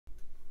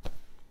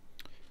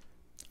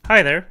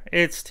Hi there,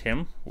 it's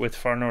Tim with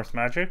Far North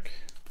Magic.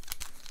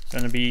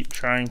 Going to be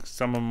trying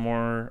some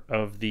more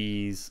of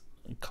these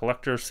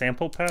collector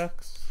sample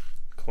packs,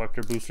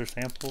 collector booster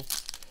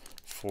samples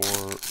for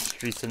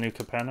Streets of New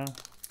Capenna.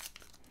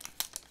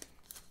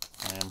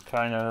 I am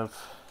kind of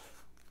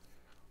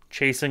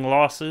chasing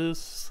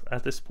losses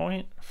at this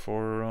point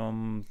for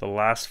the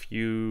last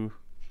few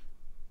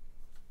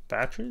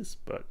batches,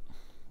 but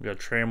we got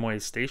Tramway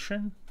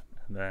Station,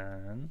 and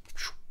then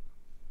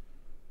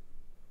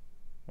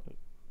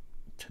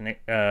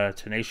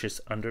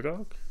Tenacious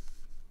Underdog.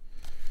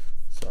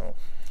 So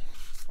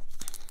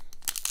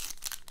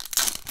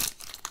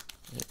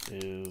it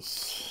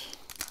is,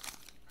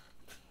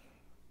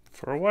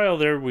 for a while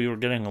there we were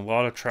getting a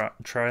lot of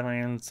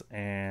tri-lands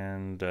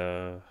and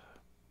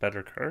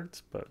better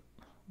cards, but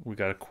we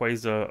got a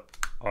Quasar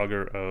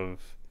Augur of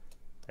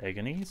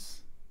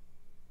Agonies,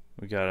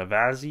 we got a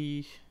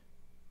Vazi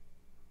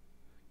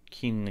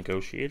Keen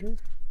Negotiator.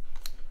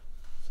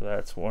 So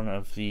that's one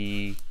of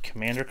the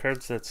commander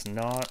cards that's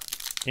not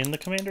in the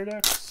commander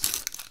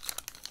decks.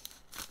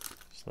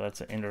 So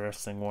that's an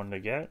interesting one to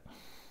get.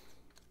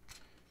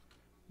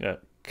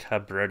 Got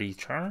Cabretti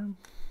Charm.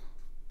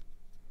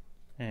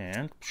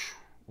 And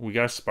we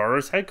got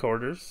Sparrow's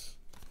Headquarters.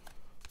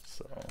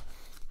 So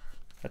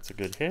that's a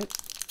good hit.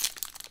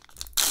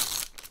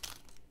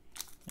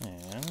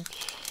 And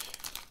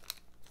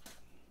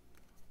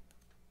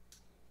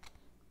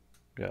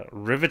got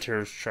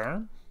Riveter's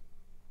Charm.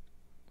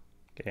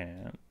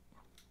 And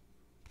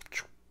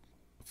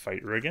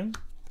Fight Riggin.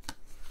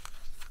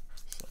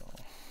 So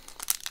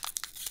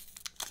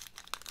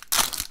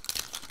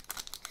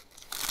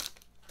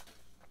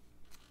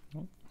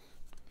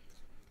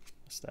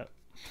what's that?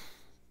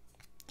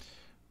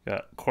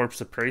 Got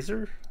Corpse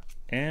Appraiser,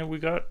 and we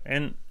got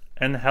and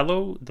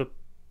Hello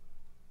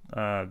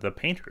the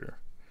Painter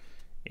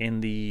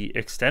in the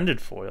extended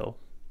foil.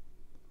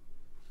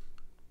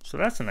 So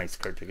that's a nice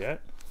card to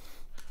get.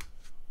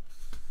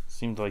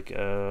 Seemed like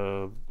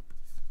a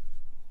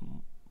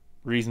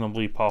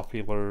reasonably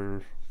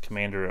popular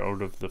commander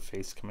out of the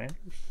face commanders.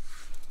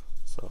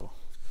 So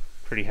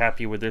pretty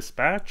happy with this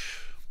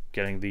batch.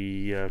 Getting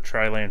the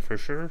tri-land for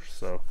sure.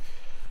 So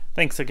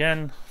thanks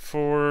again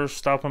for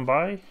stopping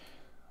by.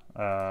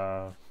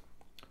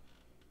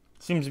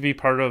 Seems to be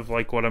part of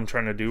like what I'm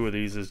trying to do with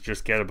these is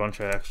just get a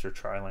bunch of extra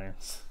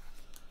tri-lands.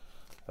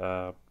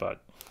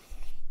 But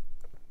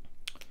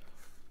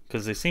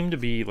because they seem to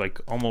be like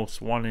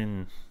almost 1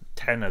 in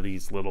 10 of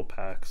these little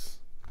packs,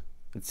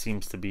 it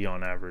seems to be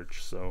on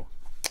average, so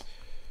it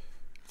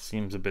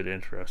seems a bit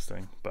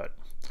interesting. But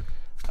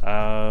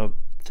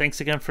thanks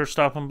again for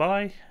stopping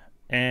by,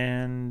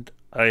 and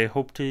I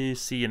hope to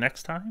see you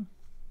next time.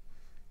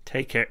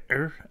 Take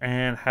care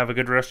and have a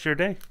good rest of your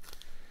day,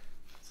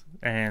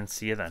 and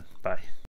see you then. Bye.